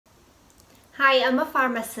Hi, I'm a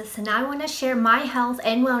pharmacist and I want to share my health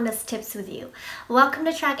and wellness tips with you. Welcome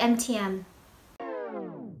to Track MTM.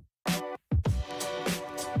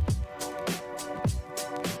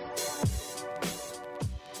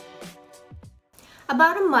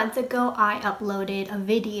 About a month ago, I uploaded a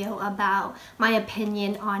video about my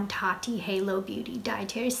opinion on Tati Halo Beauty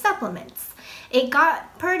dietary supplements. It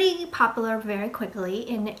got pretty popular very quickly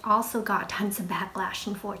and it also got tons of backlash,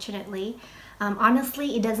 unfortunately.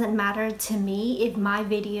 Honestly, it doesn't matter to me if my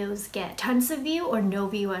videos get tons of view or no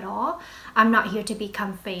view at all. I'm not here to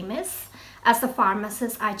become famous. As a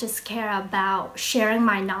pharmacist, I just care about sharing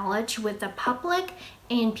my knowledge with the public,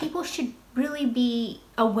 and people should really be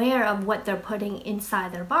aware of what they're putting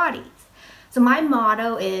inside their bodies. So my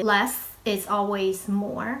motto is less is always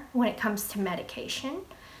more when it comes to medication.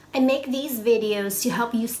 I make these videos to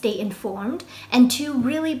help you stay informed and to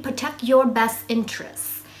really protect your best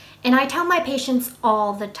interests. And I tell my patients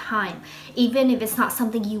all the time, even if it's not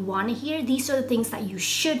something you want to hear, these are the things that you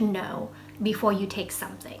should know before you take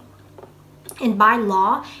something. And by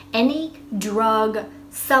law, any drug,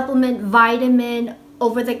 supplement, vitamin,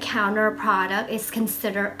 over-the-counter product is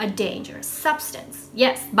considered a dangerous substance.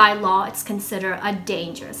 Yes, by law, it's considered a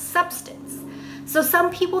dangerous substance. So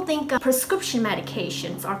some people think prescription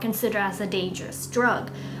medications are considered as a dangerous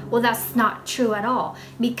drug. Well, that's not true at all,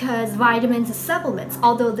 because vitamins and supplements,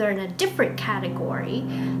 although they're in a different category,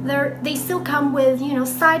 they still come with,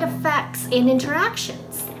 side effects and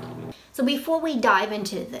interactions. So before we dive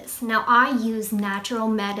into this, now I use Natural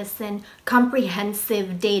Medicine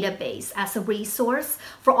Comprehensive Database as a resource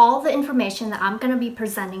for all the information that I'm going to be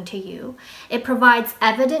presenting to you. It provides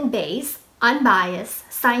evidence-based,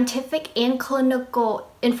 unbiased, scientific, and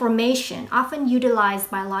clinical information, often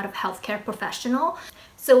utilized by a lot of healthcare professionals.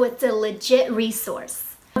 So it's a legit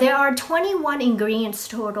resource. There are 21 ingredients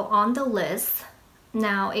total on the list.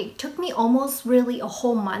 Now, it took me almost really a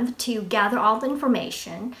whole month to gather all the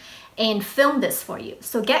information and film this for you.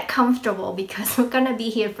 So get comfortable, because we're gonna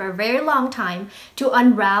be here for a very long time to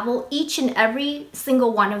unravel each and every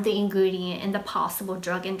single one of the ingredients and the possible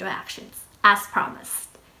drug interactions, as promised.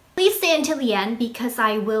 Please stay until the end, because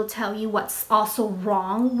I will tell you what's also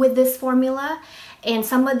wrong with this formula and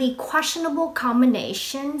some of the questionable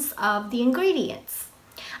combinations of the ingredients.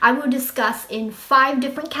 I will discuss in 5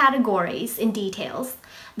 different categories in details: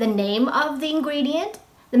 the name of the ingredient,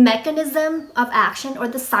 the mechanism of action or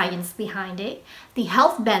the science behind it, the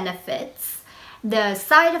health benefits, the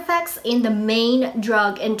side effects, and the main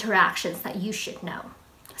drug interactions that you should know.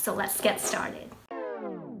 So let's get started.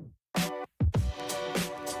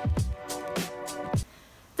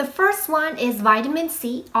 The first one is vitamin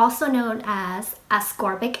C, also known as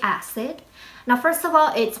ascorbic acid. Now, first of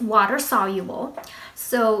all, it's water soluble,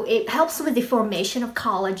 so it helps with the formation of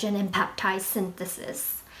collagen and peptide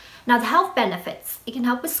synthesis. Now, the health benefits: it can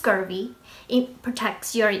help with scurvy, it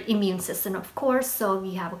protects your immune system, of course, so if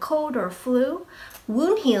you have a cold or a flu,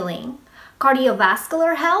 wound healing,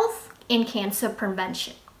 cardiovascular health, and cancer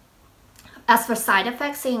prevention. As for side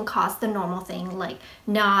effects, it can cause the normal thing like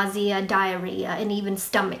nausea, diarrhea, and even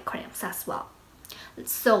stomach cramps as well.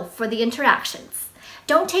 So for the interactions,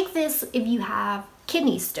 don't take this if you have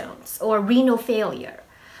kidney stones or renal failure.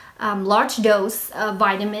 Large dose of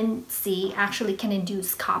vitamin C actually can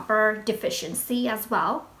induce copper deficiency as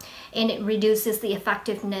well, and it reduces the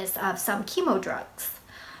effectiveness of some chemo drugs.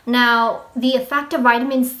 Now, the effect of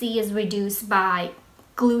vitamin C is reduced by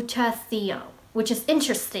glutathione, which is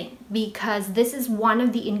interesting because this is one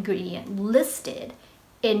of the ingredients listed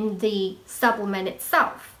in the supplement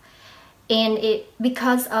itself. And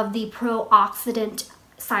because of the pro-oxidant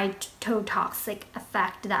cytotoxic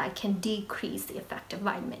effect that can decrease the effect of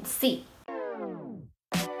vitamin C.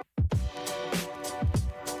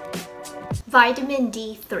 Vitamin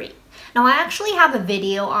D3. Now, I actually have a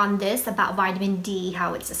video on this about vitamin D,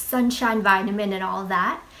 how it's a sunshine vitamin and all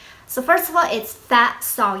that. So first of all, it's fat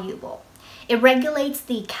soluble. It regulates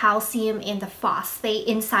the calcium and the phosphate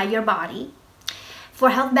inside your body. For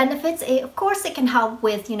health benefits, of course, it can help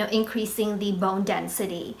with increasing the bone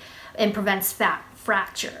density and prevents fat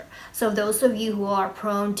fracture. So those of you who are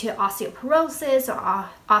prone to osteoporosis or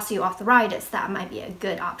osteoarthritis, that might be a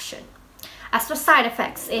good option. As for side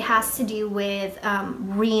effects, it has to do with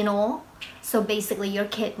renal, so basically your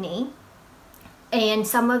kidney, and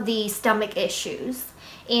some of the stomach issues,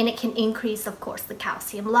 and it can increase, of course, the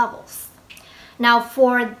calcium levels. Now,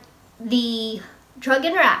 for the drug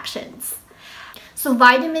interactions, so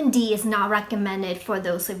vitamin D is not recommended for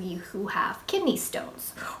those of you who have kidney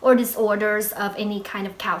stones or disorders of any kind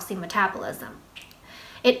of calcium metabolism.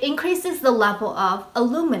 It increases the level of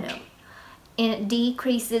aluminum, and it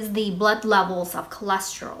decreases the blood levels of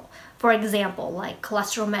cholesterol. For example, like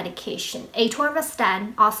cholesterol medication,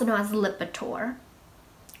 atorvastatin, also known as Lipitor,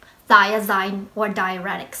 thiazide or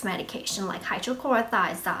diuretics medication like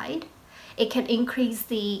hydrochlorothiazide. It can increase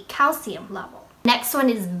the calcium level. Next one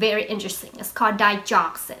is very interesting. It's called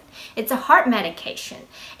digoxin. It's a heart medication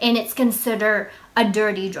and it's considered a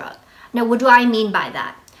dirty drug. Now, what do I mean by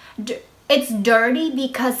that? It's dirty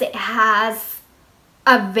because it has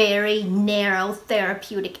a very narrow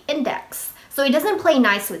therapeutic index. So it doesn't play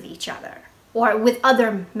nice with each other or with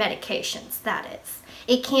other medications, that is.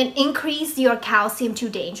 It can increase your calcium to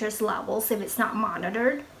dangerous levels if it's not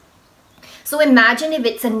monitored. So imagine if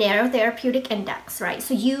it's a narrow therapeutic index, right?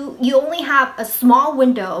 So you only have a small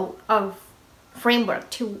window of framework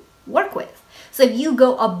to work with. So if you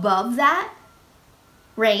go above that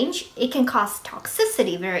range, it can cause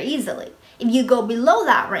toxicity very easily. If you go below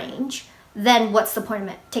that range, then what's the point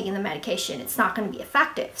of taking the medication? It's not going to be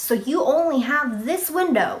effective. So you only have this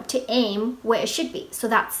window to aim where it should be. So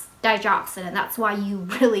that's digoxin, and that's why you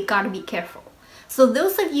really got to be careful. So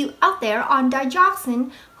those of you out there on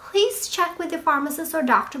digoxin, please check with your pharmacist or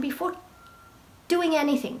doctor before doing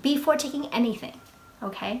anything, before taking anything,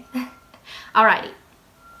 okay? Alrighty.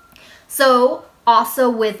 So also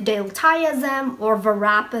with diltiazem or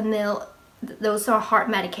verapamil, those are heart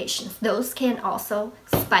medications. Those can also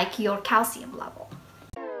spike your calcium level.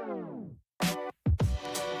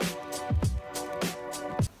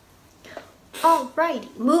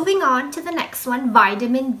 Alrighty, moving on to the next one,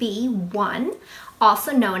 vitamin B1,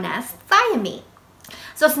 also known as thiamine.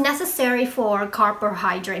 So it's necessary for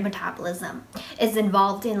carbohydrate metabolism. It's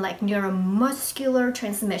involved in like neuromuscular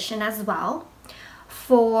transmission as well.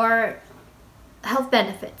 For health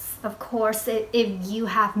benefits, of course, if you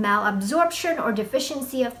have malabsorption or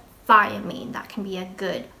deficiency of thiamine, that can be a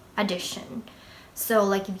good addition. So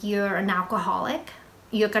like if you're an alcoholic,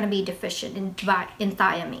 you're going to be deficient in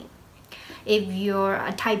thiamine. If you're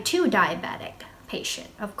a type 2 diabetic patient,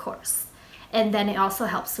 of course. And then it also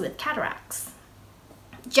helps with cataracts.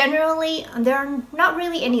 Generally, there are not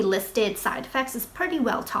really any listed side effects. It's pretty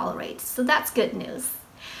well tolerated, so that's good news.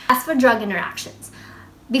 As for drug interactions,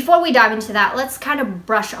 before we dive into that, let's kind of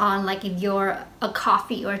brush on like if you're a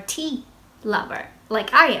coffee or tea lover,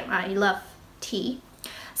 like I am. I love tea.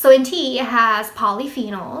 So in tea, it has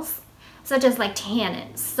polyphenols, such as like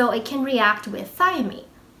tannins, so it can react with thiamine.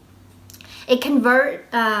 It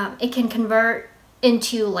can convert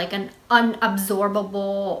into like an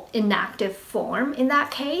unabsorbable inactive form in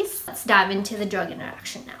that case. Let's dive into the drug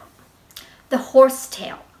interaction now. The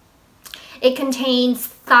horsetail. It contains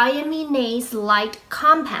thiaminase-like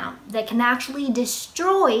compound that can actually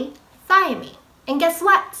destroy thiamine. And guess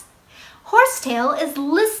what? Horsetail is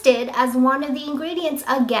listed as one of the ingredients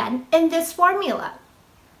again in this formula.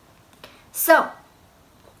 So,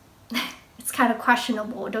 it's kind of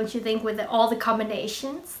questionable, don't you think, with all the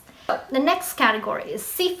combinations? The next category is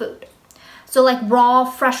seafood. So like raw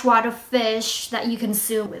freshwater fish that you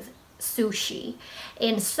consume with sushi,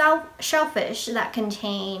 and shellfish that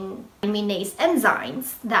contain thiaminase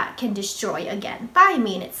enzymes that can destroy, again,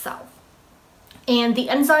 thiamine itself. And the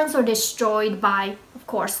enzymes are destroyed by, of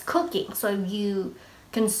course, cooking. So if you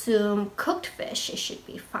consume cooked fish, it should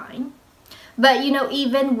be fine. But you know,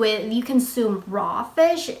 even if you consume raw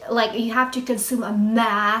fish, like you have to consume a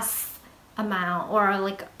mass amount or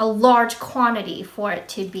like a large quantity for it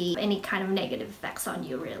to be any kind of negative effects on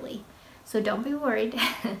you, really. So don't be worried.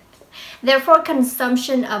 Therefore,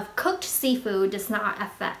 consumption of cooked seafood does not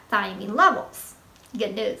affect thiamine levels.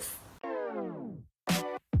 Good news.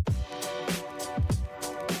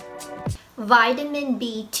 Vitamin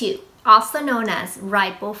B2, also known as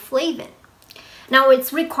riboflavin. Now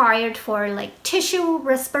it's required for like tissue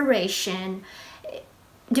respiration.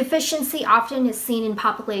 Deficiency often is seen in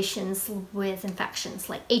populations with infections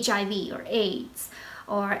like HIV or AIDS,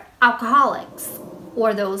 or alcoholics,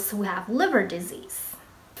 or those who have liver disease.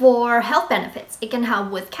 For health benefits, it can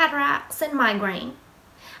help with cataracts and migraine.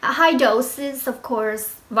 At high doses, of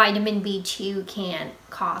course, vitamin B2 can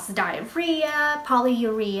cause diarrhea,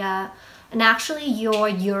 polyuria, and actually your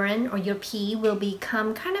urine or your pee will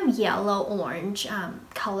become kind of yellow-orange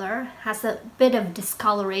color, has a bit of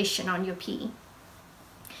discoloration on your pee.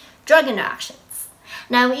 Drug interactions.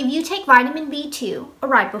 Now, if you take vitamin B2 or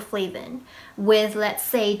riboflavin with, let's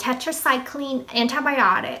say, tetracycline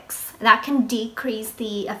antibiotics, that can decrease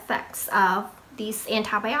the effects of these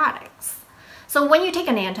antibiotics. So when you take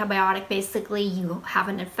an antibiotic, basically you have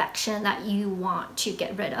an infection that you want to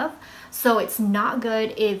get rid of. So it's not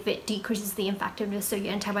good if it decreases the effectiveness of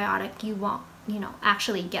your antibiotic. You won't,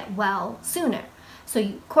 actually get well sooner. So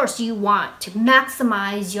of course you want to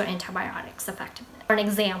maximize your antibiotics effectiveness. For an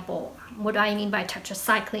example, what do I mean by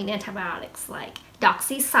tetracycline antibiotics like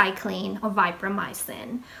doxycycline or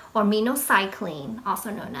vancomycin, or minocycline,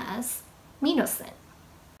 also known as minocin.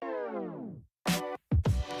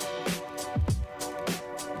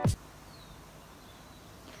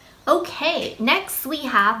 Okay, next we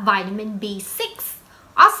have vitamin B6,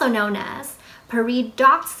 also known as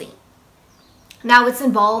pyridoxine. Now it's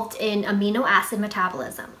involved in amino acid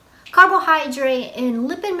metabolism, carbohydrate, and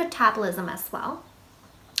lipid metabolism as well.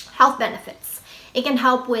 Health benefits. It can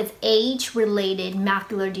help with age-related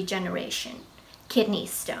macular degeneration, kidney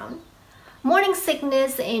stone, morning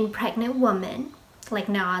sickness in pregnant women, like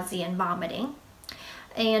nausea and vomiting,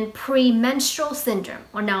 and premenstrual syndrome,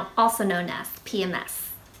 or now also known as PMS.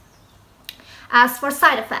 As for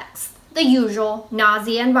side effects, the usual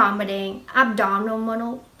nausea and vomiting,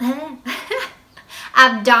 abdominal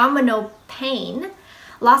pain,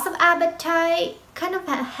 loss of appetite, kind of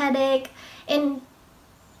a headache, and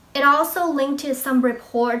it also linked to some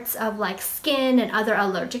reports of like skin and other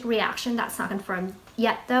allergic reaction. That's not confirmed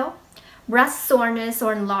yet though. Breast soreness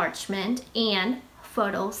or enlargement, and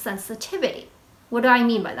photosensitivity. What do I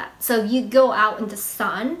mean by that? So you go out in the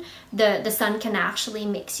sun, the sun can actually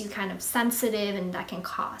makes you kind of sensitive, and that can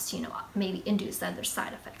cause, maybe induce other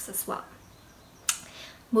side effects as well.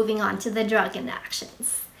 Moving on to the drug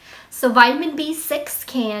interactions. So vitamin B6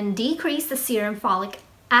 can decrease the serum folic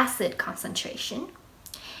acid concentration.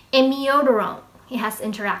 Imidodorone, it has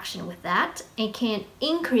interaction with that. It can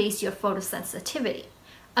increase your photosensitivity.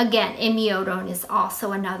 Again, imidodorone is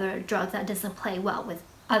also another drug that doesn't play well with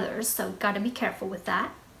others, so got to be careful with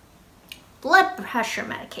that. Blood pressure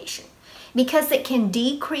medication, because it can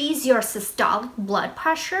decrease your systolic blood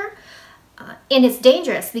pressure, and it's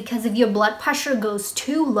dangerous because if your blood pressure goes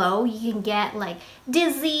too low, you can get like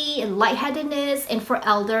dizzy and lightheadedness, and for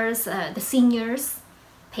elders, the seniors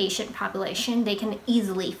patient population, they can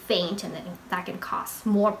easily faint, and then that can cause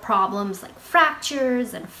more problems like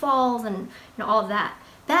fractures and falls and all of that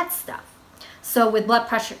bad stuff. So with blood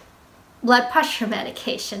pressure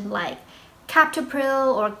medication like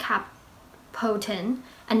captopril or Capoten,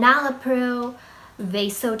 enalapril,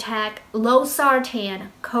 Vasotec,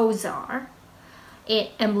 losartan, Cozar,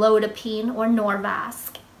 amlodipine or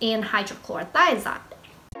Norvasc, and hydrochlorothiazide.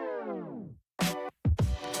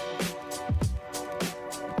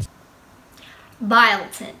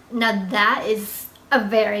 Biotin. Now that is a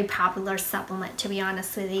very popular supplement, to be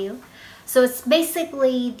honest with you. So it's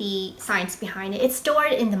basically the science behind it. It's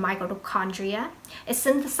stored in the mitochondria. It's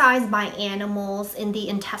synthesized by animals in the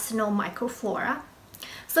intestinal microflora.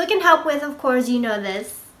 So it can help with, of course,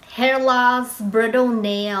 this, hair loss, brittle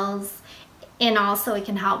nails, and also it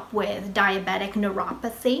can help with diabetic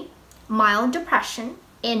neuropathy, mild depression,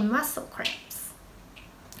 and muscle cramps.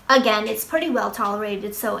 Again, it's pretty well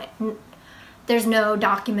tolerated, so there's no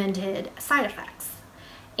documented side effects.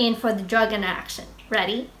 And for the drug interaction,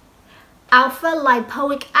 ready? Alpha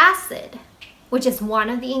lipoic acid, which is one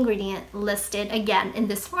of the ingredients listed again in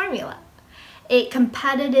this formula. It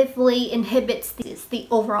competitively inhibits the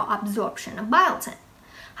overall absorption of biotin.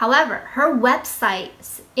 However, her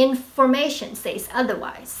website's information says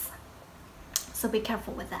otherwise. So be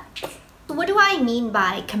careful with that. So what do I mean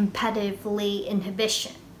by competitively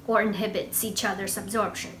inhibition, or inhibits each other's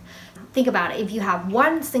absorption? Think about it. If you have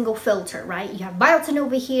one single filter, right? You have biotin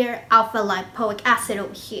over here, alpha lipoic acid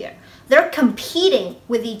over here. They're competing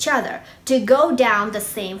with each other to go down the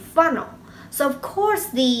same funnel. So of course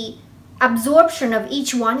the absorption of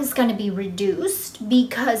each one is going to be reduced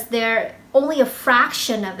because only a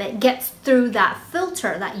fraction of it gets through that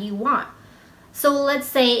filter that you want. So let's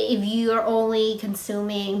say if you're only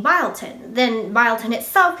consuming biotin, then biotin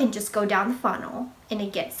itself can just go down the funnel and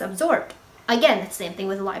it gets absorbed. Again, the same thing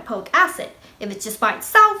with lipoic acid. If it's just by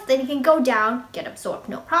itself, then it can go down, get absorbed,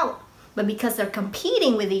 no problem. But because they're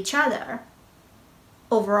competing with each other,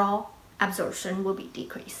 overall absorption will be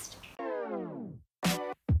decreased.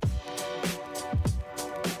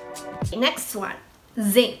 Next one,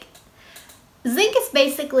 zinc. Zinc is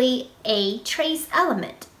basically a trace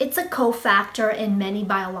element. It's a cofactor in many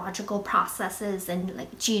biological processes and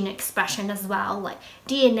like gene expression as well, like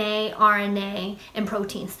DNA, RNA, and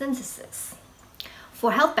protein synthesis.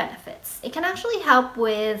 For health benefits, it can actually help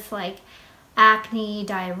with like acne,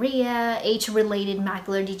 diarrhea, age-related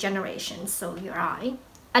macular degeneration, so your eye,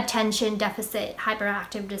 attention deficit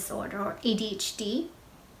hyperactive disorder or ADHD,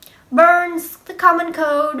 burns, the common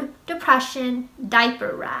cold, depression,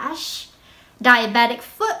 diaper rash, diabetic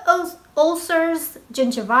foot ulcers,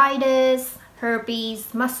 gingivitis,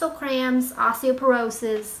 herpes, muscle cramps,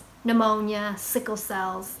 osteoporosis, pneumonia, sickle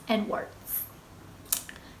cells, and warts.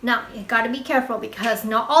 Now, you gotta be careful because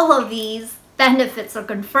not all of these benefits are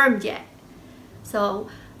confirmed yet. So,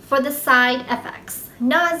 for the side effects,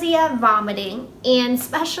 nausea, vomiting, and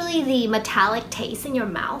especially the metallic taste in your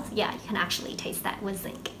mouth. Yeah, you can actually taste that with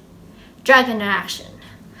zinc. Drug interaction.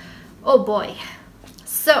 Oh boy.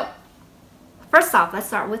 So, first off, let's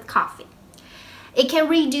start with coffee. It can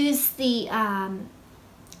reduce the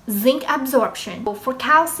zinc absorption. For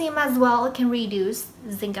calcium as well, it can reduce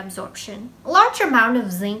zinc absorption. A large amount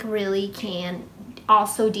of zinc really can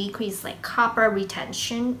also decrease like copper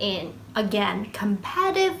retention and again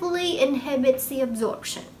competitively inhibits the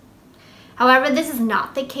absorption. However, this is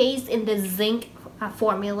not the case in the zinc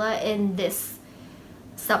formula in this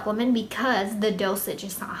supplement because the dosage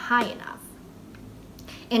is not high enough.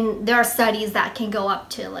 And there are studies that can go up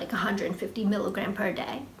to like 150 milligrams per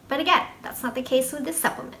day. But again, that's not the case with this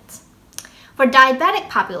supplement. For diabetic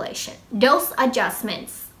population, dose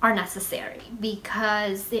adjustments are necessary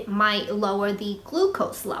because it might lower the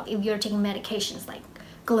glucose level. If you're taking medications like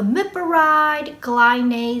glimepiride,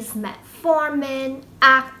 glinase, metformin,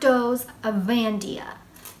 Actos, Avandia,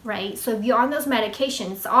 right? So if you're on those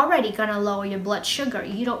medications, it's already gonna lower your blood sugar.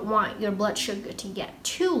 You don't want your blood sugar to get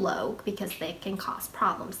too low because they can cause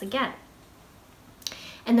problems again.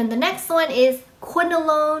 And then the next one is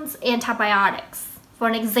quinolones antibiotics. For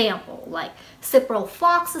an example, like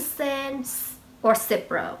ciprofloxacin or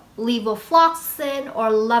Cipro, levofloxacin or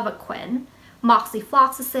Levaquin,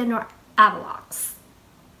 moxifloxacin or Avelox.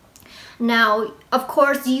 Now, of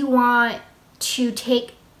course, you want to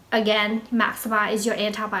take, again, maximize your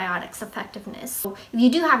antibiotics effectiveness. So if you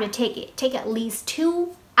do have to take it, take at least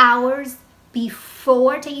 2 hours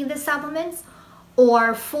before taking the supplements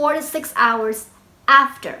or 4 to 6 hours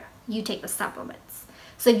after you take the supplements.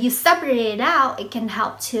 So if you separate it out, it can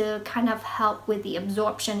help to kind of help with the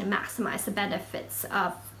absorption and maximize the benefits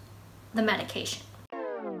of the medication.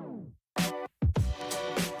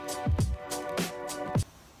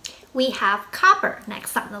 We have copper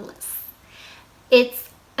next on the list. It's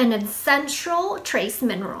an essential trace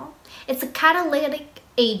mineral. It's a catalytic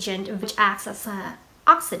agent which acts as an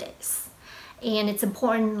oxidase. And it's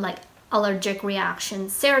important like allergic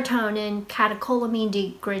reactions, serotonin, catecholamine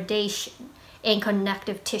degradation, and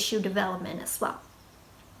connective tissue development as well.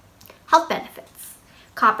 Health benefits.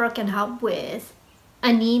 Copper can help with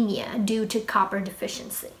anemia due to copper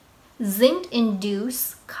deficiency.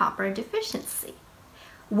 Zinc-induced copper deficiency.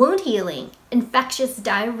 Wound healing, infectious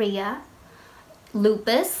diarrhea,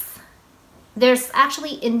 lupus. There's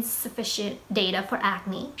actually insufficient data for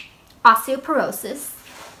acne, osteoporosis,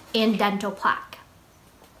 and dental plaque.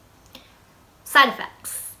 Side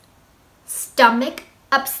effects. Stomach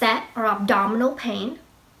upset or abdominal pain,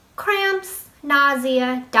 cramps,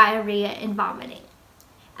 nausea, diarrhea, and vomiting.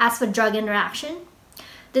 As for drug interaction,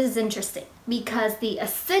 this is interesting because the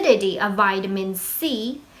acidity of vitamin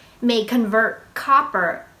C may convert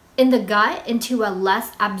copper in the gut into a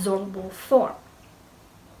less absorbable form.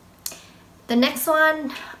 The next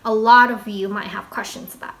one, a lot of you might have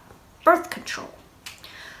questions about birth control.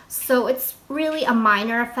 So it's really a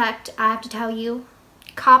minor effect, I have to tell you.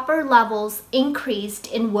 Copper levels increased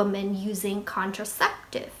in women using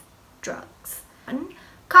contraceptive drugs.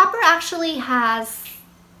 Copper actually has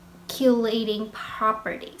chelating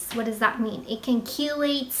properties. What does that mean? It can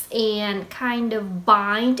chelate and kind of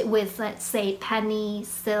bind with, let's say,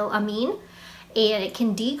 penicillamine, and it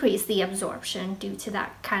can decrease the absorption due to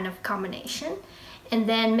that kind of combination. And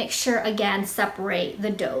then make sure, again, separate the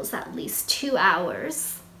dose at least 2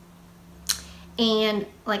 hours. And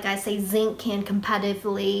like I say, zinc can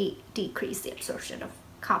competitively decrease the absorption of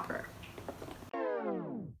copper.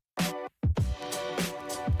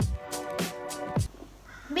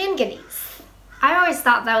 Manganese. I always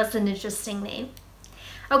thought that was an interesting name.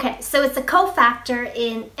 Okay, so it's a cofactor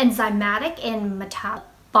in enzymatic and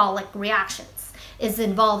metabolic reactions. It's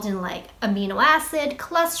involved in like amino acid,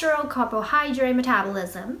 cholesterol, carbohydrate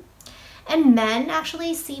metabolism. And men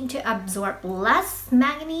actually seem to absorb less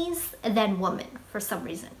manganese than women for some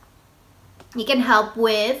reason. It can help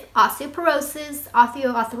with osteoporosis,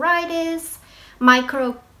 osteoarthritis,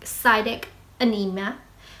 microcytic anemia,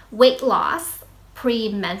 weight loss,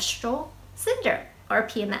 premenstrual syndrome, or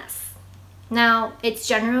PMS. Now, it's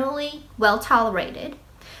generally well tolerated.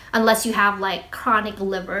 Unless you have like chronic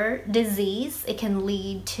liver disease, it can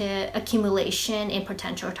lead to accumulation and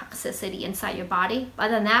potential toxicity inside your body.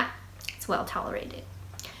 Other than that, it's well tolerated.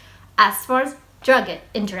 As far as drug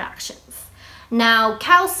interactions, now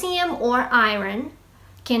calcium or iron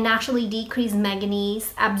can actually decrease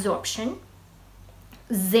manganese absorption.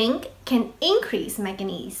 Zinc can increase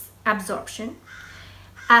manganese absorption.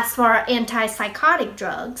 As for antipsychotic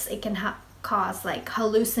drugs, it can cause like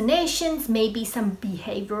hallucinations, maybe some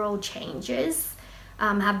behavioral changes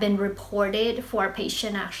have been reported for a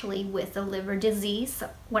patient actually with a liver disease,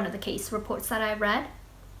 one of the case reports that I read.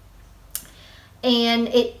 And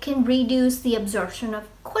it can reduce the absorption of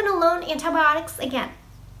quinolone antibiotics again.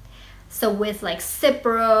 So with like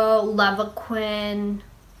Cipro, Levaquin,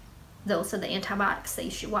 those are the antibiotics that you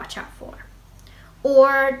should watch out for.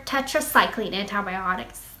 Or tetracycline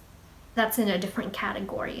antibiotics, that's in a different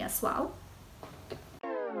category as well.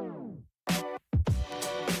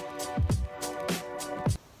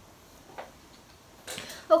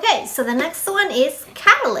 Okay, so the next one is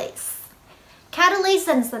catalase. Catalase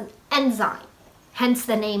is an enzyme, hence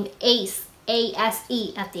the name ACE,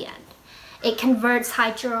 A-S-E at the end. It converts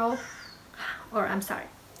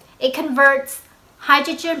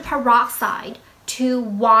hydrogen peroxide to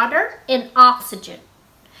water and oxygen.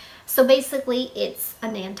 So basically it's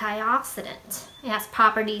an antioxidant. It has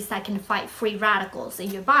properties that can fight free radicals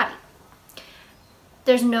in your body.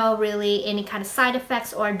 There's no really any kind of side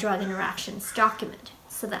effects or drug interactions documented.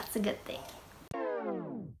 So that's a good thing.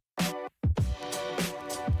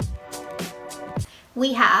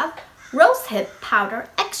 We have rosehip powder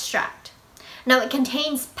extract. Now it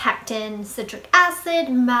contains pectin, citric acid,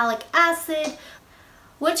 malic acid,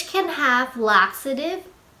 which can have laxative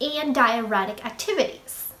and diuretic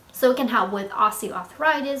activities. So it can help with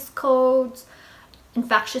osteoarthritis, colds,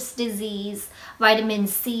 infectious disease, vitamin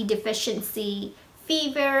C deficiency,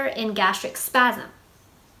 fever, and gastric spasm.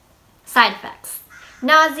 Side effects: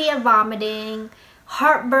 nausea, vomiting,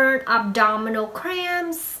 heartburn, abdominal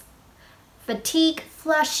cramps, fatigue,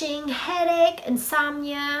 flushing, headache,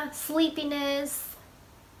 insomnia, sleepiness,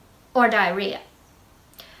 or diarrhea.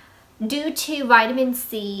 Due to vitamin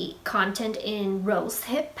C content in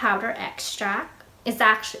rosehip powder extract, it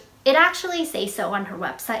actually says so on her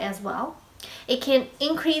website as well. It can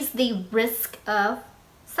increase the risk of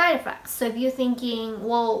side effects. So if you're thinking,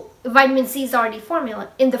 well, vitamin C is already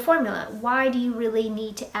in the formula, why do you really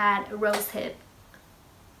need to add rosehip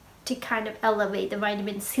to kind of elevate the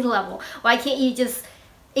vitamin C level? Why can't you just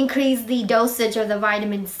increase the dosage of the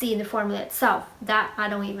vitamin C in the formula itself? That I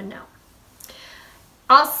don't even know.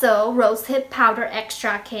 Also, rosehip powder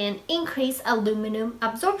extract can increase aluminum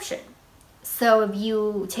absorption. So if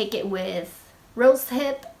you take it with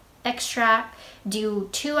rosehip extract, do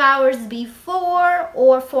 2 hours before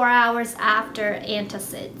or 4 hours after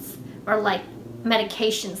antacids, or like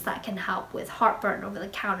medications that can help with heartburn over the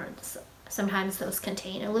counter. Sometimes those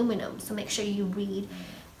contain aluminum, so make sure you read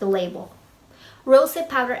the label. Rosehip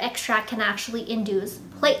powder extract can actually induce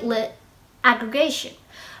platelet aggregation.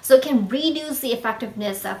 So it can reduce the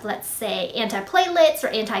effectiveness of, let's say, antiplatelets or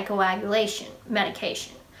anticoagulation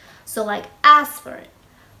medication. So like aspirin,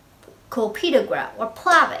 clopidogrel, or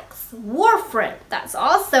Plavix, warfarin, that's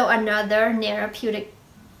also another therapeutic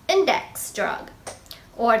index drug,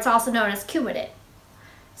 or it's also known as Coumadin.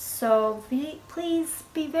 So please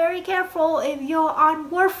be very careful if you're on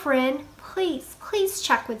warfarin. Please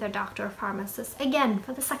check with your doctor or pharmacist again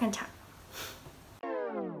for the second time.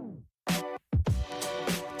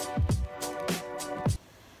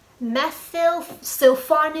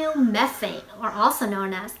 Methylsulfonylmethane, or also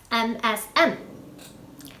known as MSM.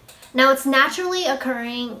 Now it's naturally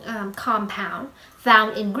occurring compound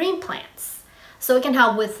found in green plants. So it can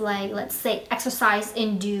help with, like, let's say,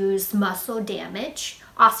 exercise-induced muscle damage,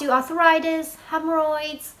 osteoarthritis,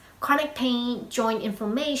 hemorrhoids, chronic pain, joint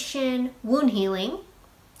inflammation, wound healing.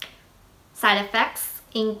 Side effects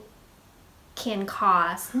can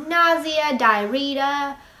cause nausea,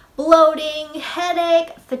 diarrhea, bloating,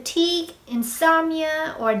 headache, fatigue,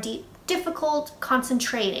 insomnia, or difficult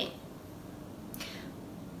concentrating.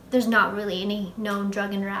 There's not really any known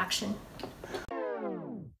drug interaction.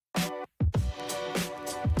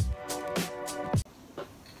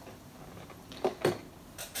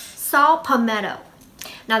 Saw palmetto.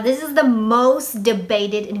 Now this is the most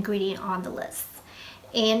debated ingredient on the list,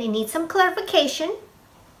 and it needs some clarification.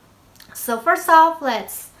 So first off,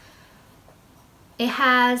 it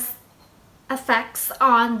has effects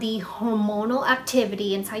on the hormonal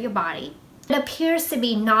activity inside your body. It appears to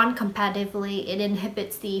be non-competitively, it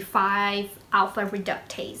inhibits the 5-alpha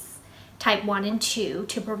reductase type 1 and 2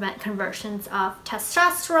 to prevent conversions of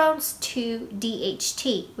testosterone to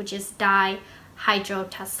DHT, which is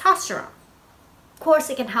dihydrotestosterone. Of course,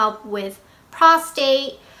 it can help with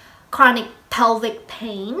prostate, chronic pelvic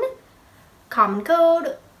pain, common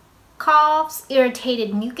cold, coughs,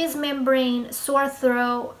 irritated mucous membrane, sore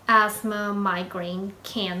throat, asthma, migraine,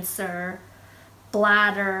 cancer,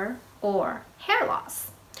 bladder, or hair loss.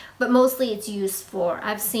 But mostly it's used for,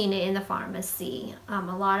 I've seen it in the pharmacy, a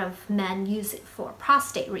lot of men use it for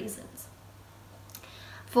prostate reasons.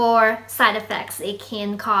 For side effects, it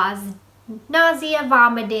can cause nausea,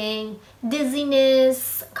 vomiting,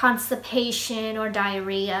 dizziness, constipation, or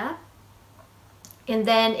diarrhea. And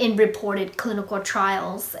then in reported clinical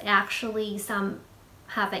trials, actually some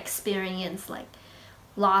have experienced like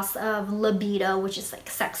loss of libido, which is like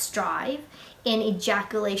sex drive, and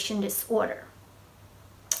ejaculation disorder.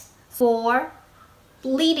 For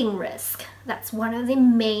bleeding risk, that's one of the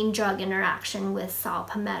main drug interaction with saw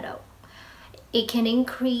palmetto. It can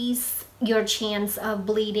increase your chance of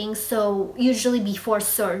bleeding, so usually before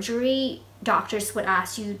surgery, doctors would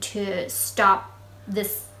ask you to stop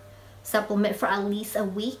this supplement for at least a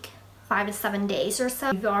week, 5 to 7 days or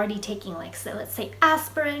so. You're already taking like, so let's say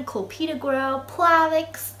aspirin, clopidogrel,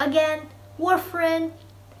 Plavix, again, warfarin,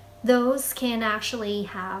 those can actually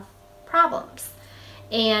have problems.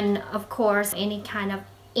 And of course, any kind of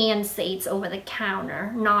NSAIDs over the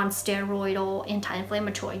counter, non-steroidal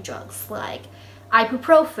anti-inflammatory drugs like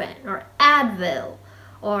ibuprofen or Advil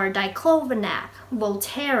or diclofenac,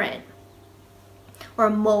 Voltaren, or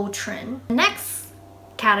Motrin. Next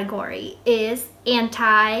category is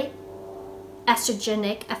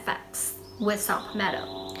anti-estrogenic effects with saw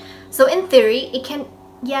palmetto. So in theory, it can,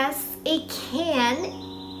 yes, it can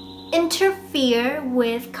interfere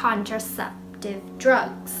with contraceptive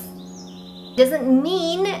drugs. Doesn't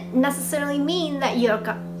necessarily mean that you're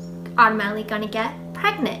automatically gonna get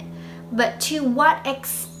pregnant, but to what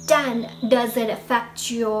extent does it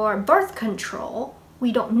affect your birth control?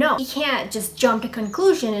 We don't know. You can't just jump to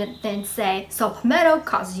conclusion and then say saw palmetto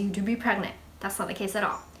causes you to be pregnant. That's not the case at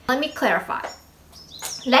all. Let me clarify.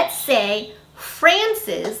 Let's say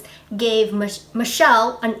Francis gave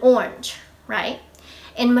Michelle an orange, right?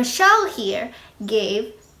 And Michelle here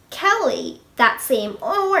gave Kelly that same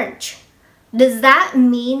orange. Does that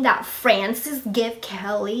mean that Francis gave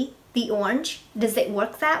Kelly the orange? Does it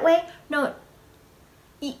work that way? No.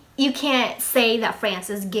 You can't say that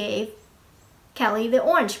Francis gave Kelly the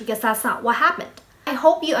orange because that's not what happened. I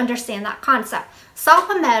hope you understand that concept. Saw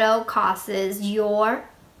palmetto causes your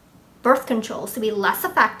birth controls to be less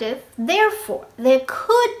effective. Therefore, there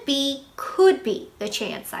could be the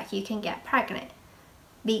chance that you can get pregnant.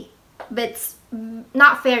 But it's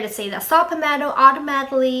not fair to say that saw palmetto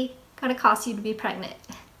automatically gonna cause you to be pregnant.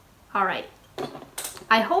 All right.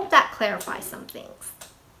 I hope that clarifies some things.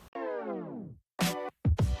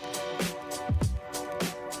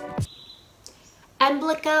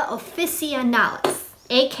 Emblica officinalis,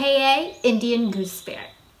 aka Indian gooseberry.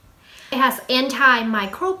 It has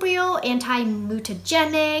antimicrobial,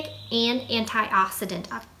 anti-mutagenic, and antioxidant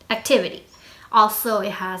activity. Also,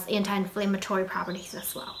 it has anti-inflammatory properties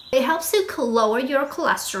as well. It helps to lower your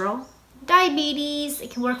cholesterol, diabetes,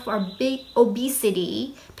 it can work for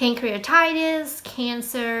obesity, pancreatitis,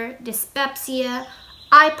 cancer, dyspepsia,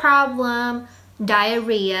 eye problem,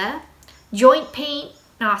 diarrhea, joint pain,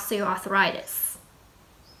 and osteoarthritis.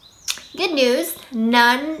 Good news,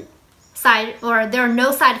 there are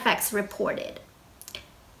no side effects reported.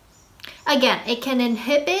 Again, it can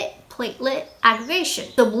inhibit platelet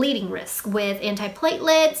aggregation, so bleeding risk with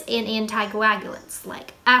antiplatelets and anticoagulants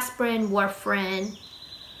like aspirin, warfarin,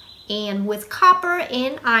 and with copper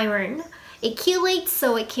and iron, it chelates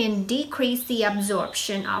so it can decrease the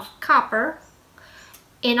absorption of copper,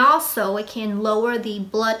 and also it can lower the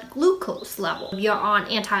blood glucose level. If you're on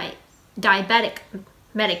anti-diabetic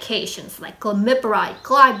medications like glimepiride,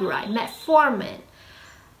 glyburide, metformin,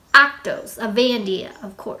 Actos, Avandia,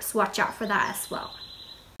 of course, watch out for that as well.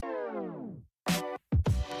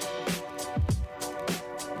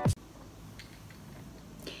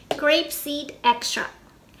 Grapeseed extract.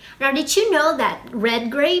 Now, did you know that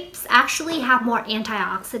red grapes actually have more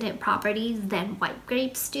antioxidant properties than white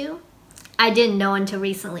grapes do? I didn't know until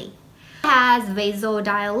recently. It has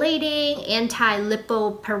vasodilating,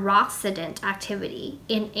 anti-lipoperoxidant activity,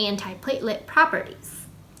 and antiplatelet properties.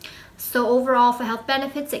 So overall, for health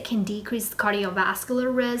benefits, it can decrease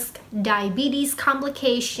cardiovascular risk, diabetes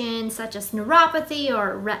complications such as neuropathy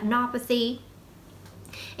or retinopathy.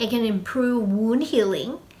 It can improve wound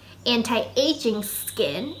healing, anti-aging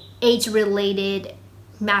skin, age-related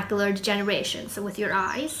macular degeneration, so with your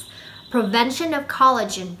eyes, prevention of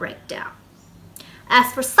collagen breakdown.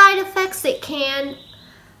 As for side effects, it can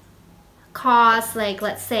cause, like,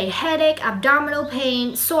 let's say, headache, abdominal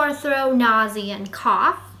pain, sore throat, nausea, and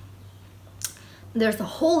cough. There's a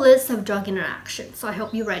whole list of drug interactions, so I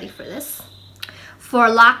hope you're ready for this. For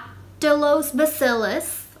lactulose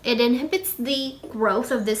bacillus, it inhibits the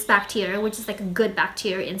growth of this bacteria, which is like a good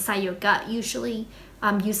bacteria inside your gut. Usually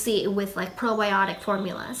you see it with like probiotic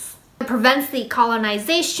formulas. It prevents the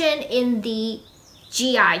colonization in the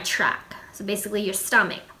GI tract, so basically your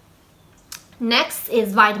stomach. Next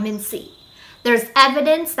is vitamin C. There's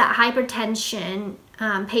evidence that hypertension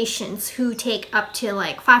patients who take up to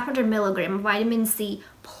like 500 milligrams of vitamin C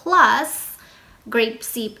plus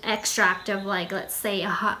grapeseed extract of like, let's say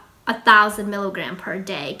 1,000 milligrams per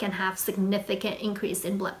day can have significant increase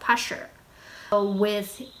in blood pressure.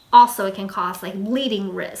 Also, it can cause like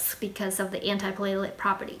bleeding risk because of the antiplatelet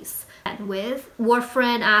properties. And with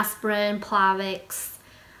warfarin, aspirin, Plavix,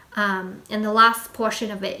 and the last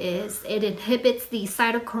portion of it is it inhibits the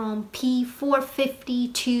cytochrome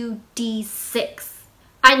P452D6.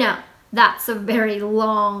 I know that's a very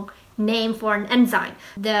long name for an enzyme.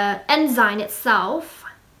 The enzyme itself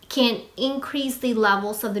can increase the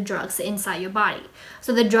levels of the drugs inside your body.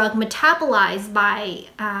 So the drug metabolized by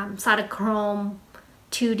cytochrome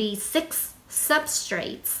 2D6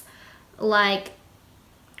 substrates, like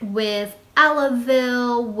with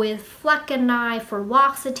Elavil, with flecainide,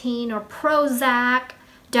 fluoxetine, or Prozac,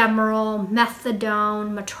 Demerol,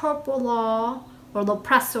 methadone, metoprolol, or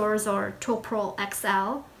Lopressors, or Toprol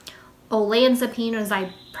XL, olanzapine or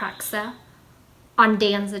Zyprexa,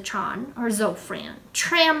 ondansetron or Zofran,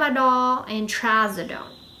 tramadol, and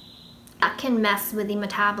trazodone. That can mess with the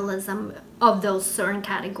metabolism of those certain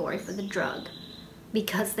categories for the drug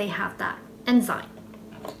because they have that enzyme.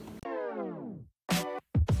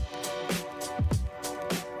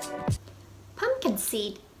 Pumpkin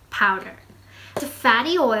seed powder. It's a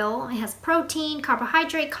fatty oil. It has protein,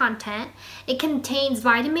 carbohydrate content. It contains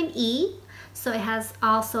vitamin E, so it has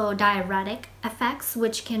also diuretic effects,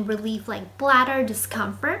 which can relieve like bladder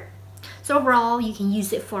discomfort. So overall, you can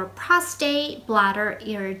use it for prostate, bladder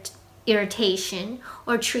irritation,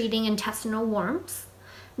 or treating intestinal worms.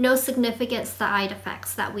 No significant side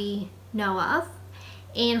effects that we know of.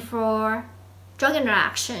 And for drug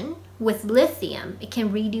interaction with lithium, it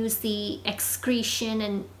can reduce the excretion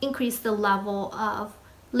and increase the level of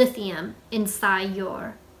lithium inside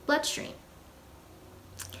your bloodstream.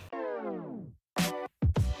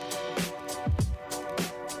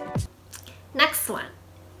 Next one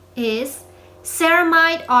is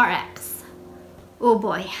Ceramide RX. Oh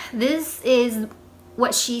boy, this is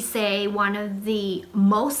what she say one of the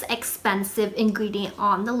most expensive ingredient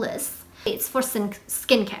on the list. It's for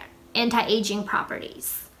skincare, anti-aging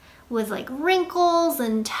properties with like wrinkles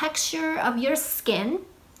and texture of your skin.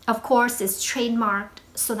 Of course, it's trademarked,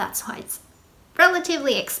 so that's why it's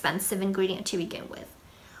relatively expensive ingredient to begin with.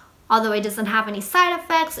 Although it doesn't have any side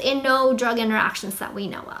effects and no drug interactions that we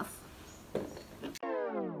know of.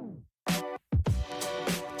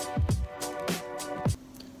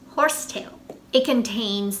 Horsetail. It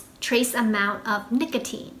contains trace amount of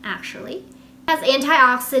nicotine actually. It has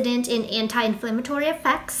antioxidant and anti-inflammatory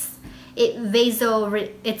effects. It's a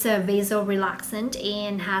vasorelaxant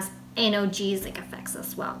and has analgesic effects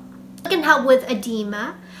as well. It can help with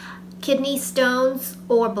edema, kidney stones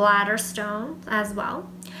or bladder stones as well,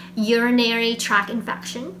 urinary tract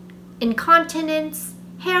infection, incontinence,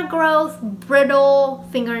 hair growth, brittle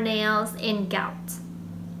fingernails, and gout.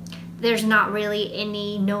 There's not really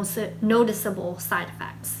any noticeable side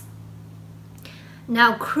effects.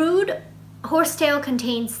 Now, crude horsetail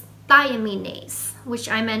contains thiaminase, which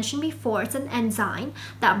I mentioned before. It's an enzyme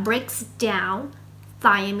that breaks down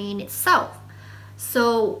thiamine itself.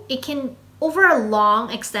 So it can, over a long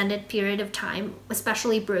extended period of time,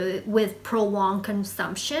 especially with prolonged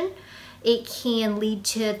consumption, it can lead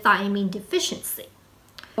to thiamine deficiency.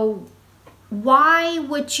 So why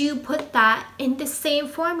would you put that in the same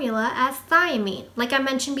formula as thiamine? Like I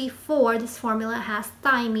mentioned before, this formula has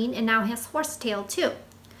thiamine and now it has horsetail too.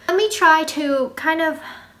 Let me try to kind of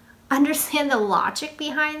understand the logic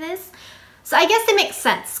behind this. So I guess it makes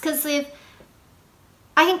sense because if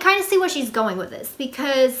I can kind of see where she's going with this,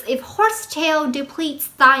 because if horsetail depletes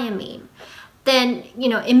thiamine, then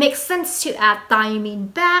it makes sense to add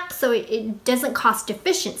thiamine back so it doesn't cause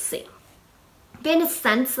deficiency. But in a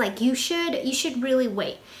sense, like you should really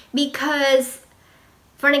wait, because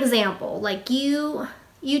for an example, like you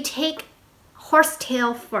take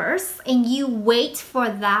horsetail first and you wait for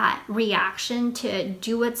that reaction to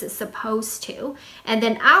do what it's supposed to, and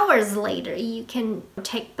then hours later you can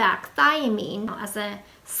take back thiamine as a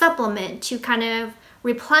supplement to kind of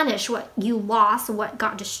replenish what you lost, what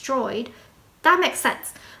got destroyed. That makes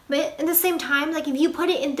sense. But at the same time, like if you put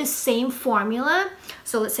it in the same formula,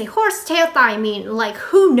 so let's say horsetail thiamine, like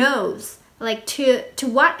who knows, like to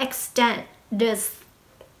what extent does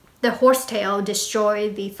the horsetail destroy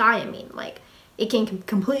the thiamine? Like it can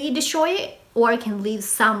completely destroy it, or it can leave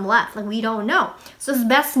some left, like we don't know. So it's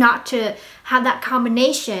best not to have that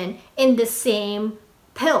combination in the same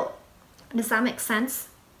pill. Does that make sense?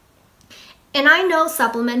 And I know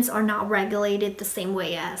supplements are not regulated the same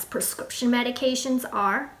way as prescription medications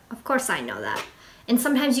are. Of course I know that. And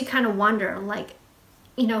sometimes you kind of wonder, like,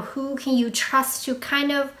 you know, who can you trust to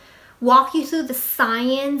kind of walk you through the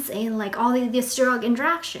science and like all of this drug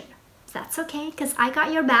interaction? That's okay, because I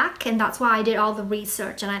got your back, and that's why I did all the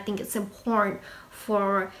research, and I think it's important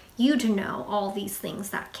for you to know all these things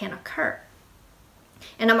that can occur.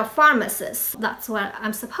 And I'm a pharmacist. That's what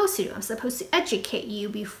I'm supposed to do. I'm supposed to educate you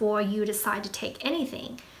before you decide to take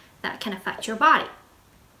anything that can affect your body.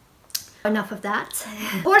 Enough of that.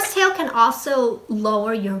 Horsetail can also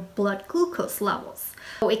lower your blood glucose levels.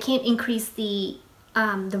 So it can increase the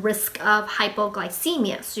risk of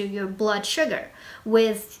hypoglycemia, so your blood sugar,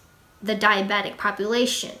 with the diabetic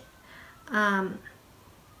population.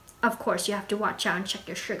 Of course, you have to watch out and check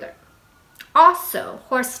your sugar. Also,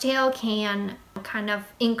 horsetail can kind of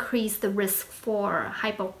increase the risk for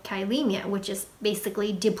hypokalemia, which is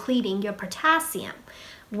basically depleting your potassium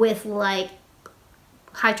with like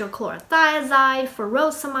hydrochlorothiazide,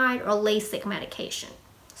 furosemide, or Lasix medication.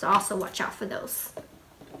 So also watch out for those.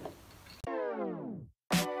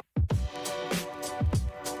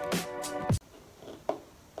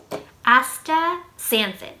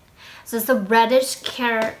 Astaxanthin. So it's a reddish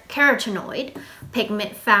carotenoid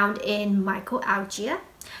pigment found in microalgae.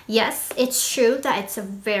 Yes, it's true that it's a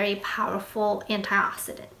very powerful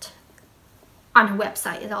antioxidant. On her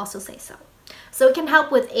website, it also says so. So it can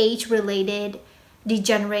help with age-related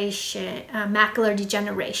degeneration, macular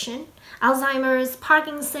degeneration, Alzheimer's,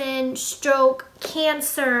 Parkinson's, stroke,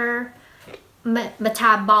 cancer,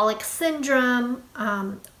 metabolic syndrome,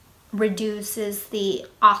 reduces the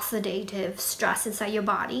oxidative stress inside your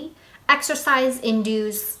body,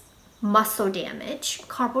 exercise-induced muscle damage,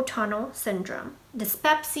 carpal tunnel syndrome,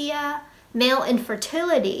 dyspepsia, male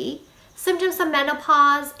infertility, symptoms of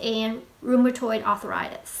menopause, and rheumatoid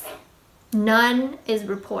arthritis. None is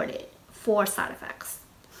reported for side effects.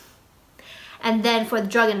 And then for the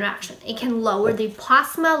drug interaction, it can lower the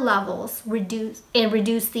plasma levels, reduce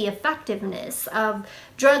the effectiveness of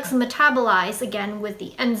drugs metabolized, again, with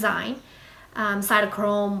the enzyme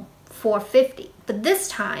cytochrome 450. But this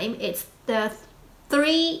time, it's the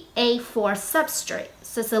 3A4 substrate.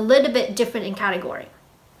 So it's a little bit different in category.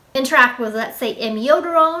 Interact with, let's say,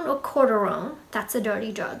 imiodarone or cortisone. That's a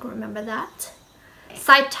dirty drug, remember that.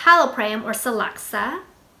 Citalopram or Celexa.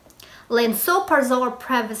 Lansoprazole or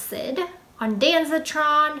Prevacid.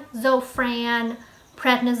 Ondansetron, Zofran,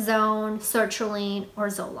 prednisone, sertraline, or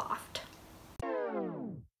Zoloft.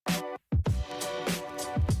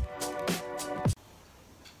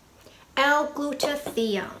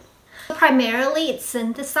 L-glutathione. Primarily, it's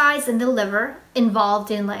synthesized in the liver, involved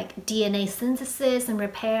in like DNA synthesis and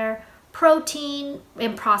repair, protein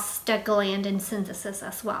and prostaglandin synthesis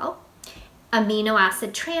as well. Amino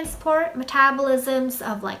acid transport, metabolisms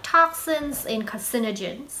of like toxins and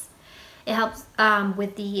carcinogens. It helps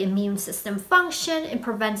with the immune system function and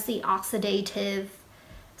prevents the oxidative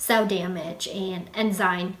cell damage and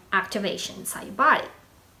enzyme activation inside your body.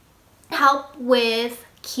 Help with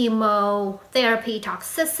chemotherapy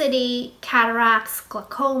toxicity, cataracts,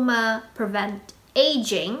 glaucoma, prevent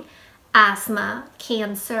aging, asthma,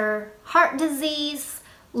 cancer, heart disease,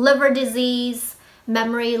 liver disease,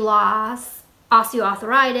 memory loss,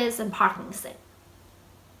 osteoarthritis, and Parkinson.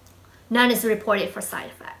 None is reported for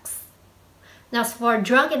side effects. Now, for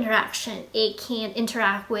drug interaction, it can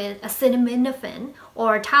interact with acetaminophen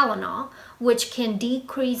or Tylenol, which can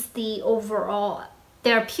decrease the overall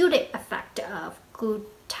therapeutic effect of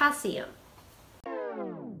glutathione.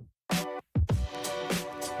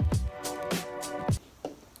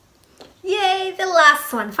 Yay, the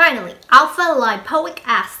last one, finally, alpha lipoic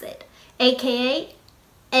acid, aka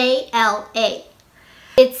ALA.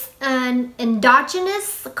 It's an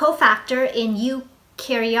endogenous cofactor in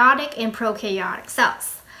eukaryotic and prokaryotic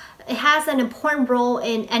cells. It has an important role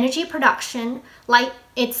in energy production, like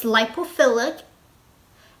it's lipophilic,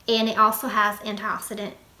 and it also has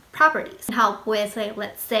antioxidant properties. It can help with, like,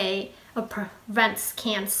 let's say, it prevents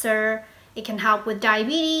cancer. It can help with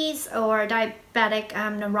diabetes or diabetic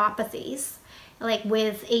neuropathies, like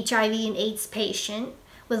with HIV and AIDS patient,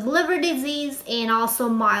 with liver disease, and also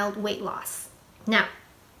mild weight loss. Now,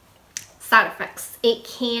 side effects. It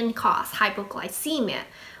can cause hypoglycemia,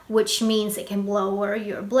 which means it can lower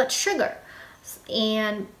your blood sugar.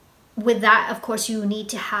 And with that, of course, you need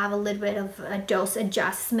to have a little bit of a dose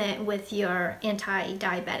adjustment with your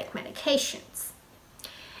anti-diabetic medications.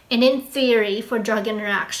 And in theory, for drug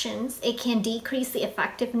interactions, it can decrease the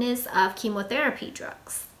effectiveness of chemotherapy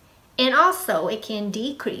drugs. And also, it can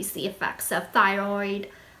decrease the effects of thyroid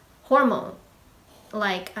hormone,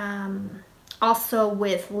 like Also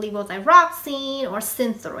with levothyroxine or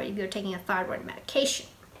Synthroid if you're taking a thyroid medication.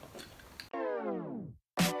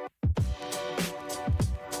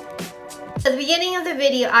 At the beginning of the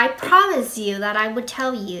video, I promised you that I would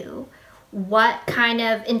tell you what kind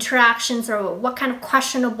of interactions or what kind of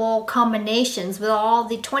questionable combinations with all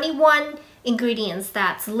the 21 ingredients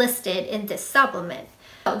that's listed in this supplement.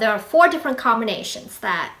 So there are 4 different combinations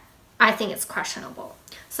that I think is questionable.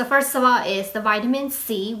 So first of all is the vitamin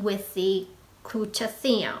C with the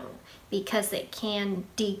glutathione, because it can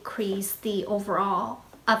decrease the overall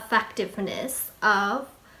effectiveness of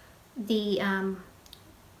the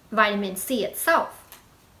vitamin C itself.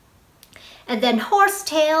 And then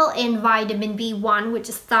horsetail and vitamin B1, which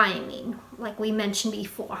is thiamine. Like we mentioned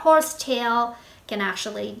before, horsetail can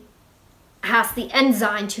actually has the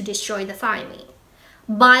enzyme to destroy the thiamine.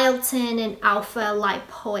 Biotin and alpha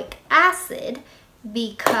lipoic acid,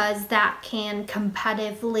 because that can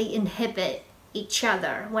competitively inhibit each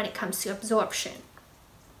other when it comes to absorption.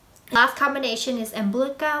 Last combination is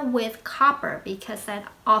Emblica with copper, because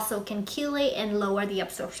that also can chelate and lower the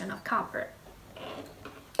absorption of copper.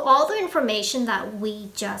 All the information that we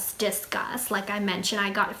just discussed, like I mentioned, I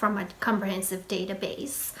got it from a comprehensive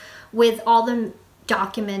database with all the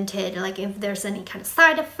documented, like if there's any kind of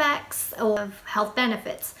side effects or health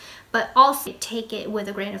benefits. But also take it with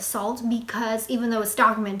a grain of salt, because even though it's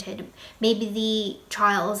documented, maybe the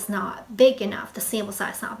trial is not big enough, the sample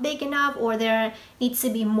size is not big enough, or there needs to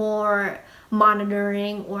be more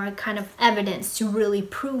monitoring or kind of evidence to really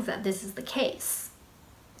prove that this is the case.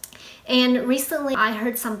 And recently I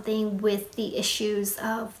heard something with the issues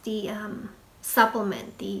of the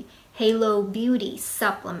supplement, the Halo Beauty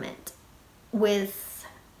supplement, with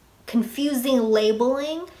confusing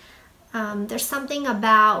labeling. There's something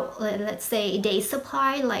about, let's say, a day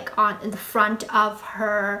supply, like in the front of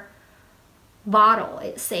her bottle,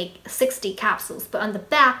 it's say 60 capsules, but on the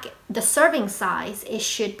back, the serving size, it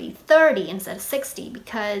should be 30 instead of 60,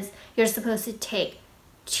 because you're supposed to take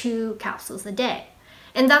 2 capsules a day.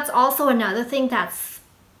 And that's also another thing that's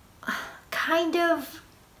kind of,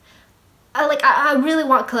 I really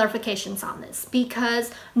want clarifications on this,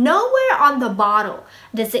 because nowhere on the bottle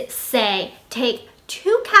does it say take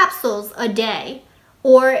 2 capsules a day,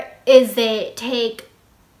 or is it take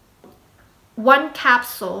 1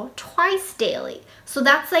 capsule twice daily. So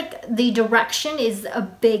that's like the direction is a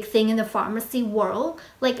big thing in the pharmacy world.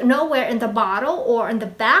 Like nowhere in the bottle or in the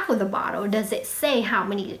back of the bottle does it say how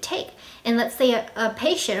many to take. And let's say a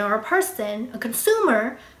patient or a person, a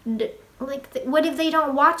consumer, like what if they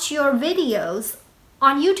don't watch your videos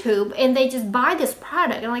on YouTube and they just buy this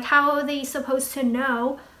product? And like how are they supposed to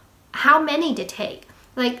know how many to take?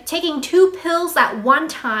 Like taking 2 pills at one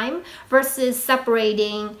time versus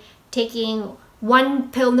separating, taking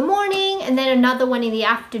 1 pill in the morning and then another one in the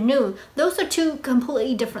afternoon. Those are 2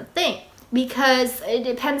 completely different things, because it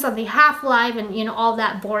depends on the half-life and, you know, all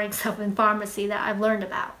that boring stuff in pharmacy that I've learned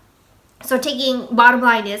about. So bottom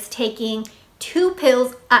line is taking 2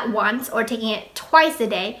 pills at once or taking it twice a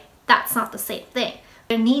day, that's not the same thing.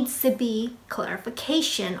 There needs to be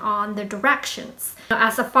clarification on the directions.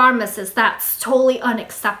 As a pharmacist, that's totally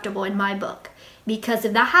unacceptable in my book. Because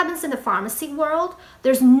if that happens in the pharmacy world,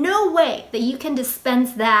 there's no way that you can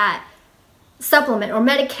dispense that supplement or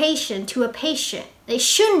medication to a patient. They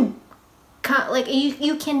shouldn't, like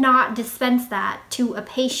you cannot dispense that to a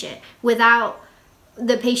patient without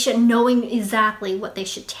the patient knowing exactly what they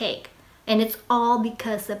should take. And it's all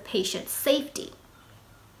because of patient safety.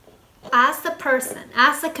 As the person,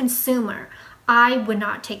 as a consumer, I would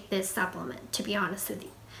not take this supplement, to be honest with you.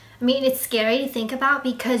 I mean, it's scary to think about,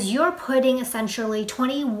 because you're putting essentially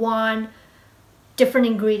 21 different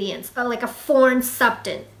ingredients, like a foreign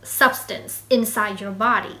substance inside your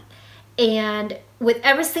body. And with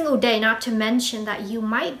every single day, not to mention that you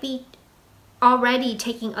might be already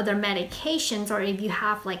taking other medications, or if you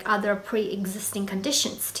have like other pre-existing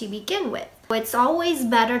conditions to begin with. It's always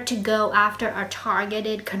better to go after a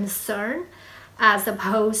targeted concern as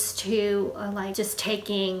opposed to like just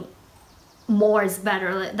taking more is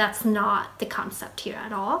better. That's not the concept here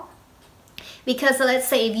at all. Because let's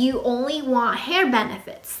say if you only want hair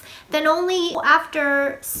benefits, then only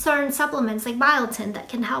after certain supplements like biotin that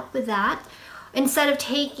can help with that, instead of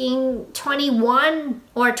taking 21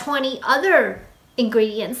 or 20 other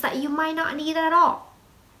ingredients that you might not need at all.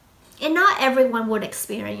 And not everyone would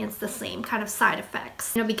experience the same kind of side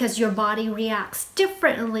effects, you know, because your body reacts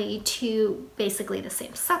differently to basically the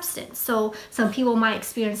same substance. So some people might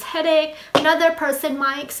experience headache, another person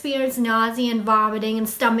might experience nausea and vomiting and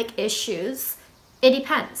stomach issues. It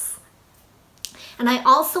depends. And I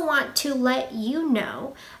also want to let you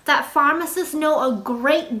know that pharmacists know a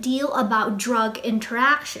great deal about drug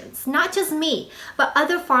interactions. Not just me, but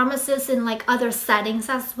other pharmacists in like other settings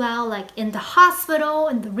as well, like in the hospital,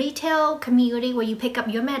 in the retail community where you pick up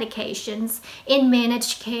your medications, in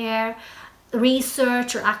managed care,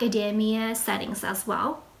 research or academia settings as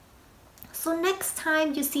well. So next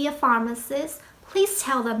time you see a pharmacist, please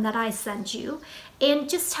tell them that I sent you, and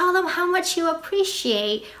just tell them how much you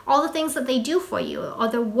appreciate all the things that they do for you, or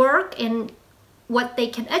the work and what they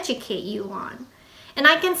can educate you on. And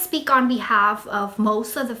I can speak on behalf of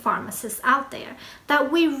most of the pharmacists out there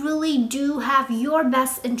that we really do have your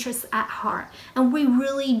best interests at heart, and we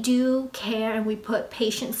really do care, and we put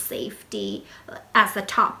patient safety as the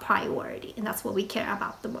top priority, and that's what we care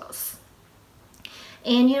about the most.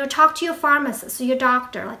 And talk to your pharmacist or your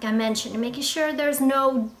doctor, like I mentioned, and making sure there's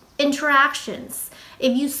no interactions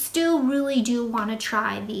if you still really do want to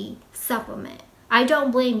try the supplement. I don't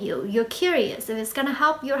blame you. You're curious. If it's going to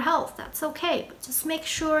help your health, that's okay. But just make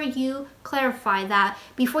sure you clarify that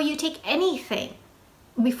before you take anything,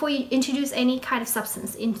 before you introduce any kind of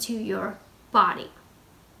substance into your body.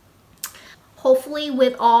 Hopefully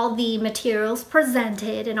with all the materials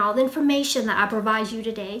presented and all the information that I provide you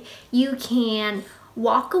today, you can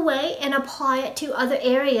walk away and apply it to other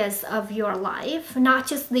areas of your life, not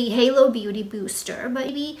just the Halo Beauty Booster, but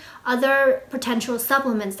maybe other potential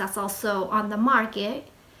supplements that's also on the market.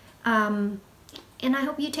 And I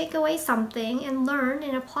hope you take away something and learn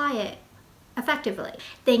and apply it effectively.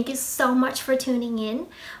 Thank you so much for tuning in.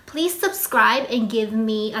 Please subscribe and give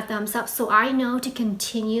me a thumbs up so I know to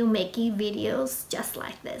continue making videos just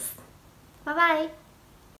like this. Bye-bye.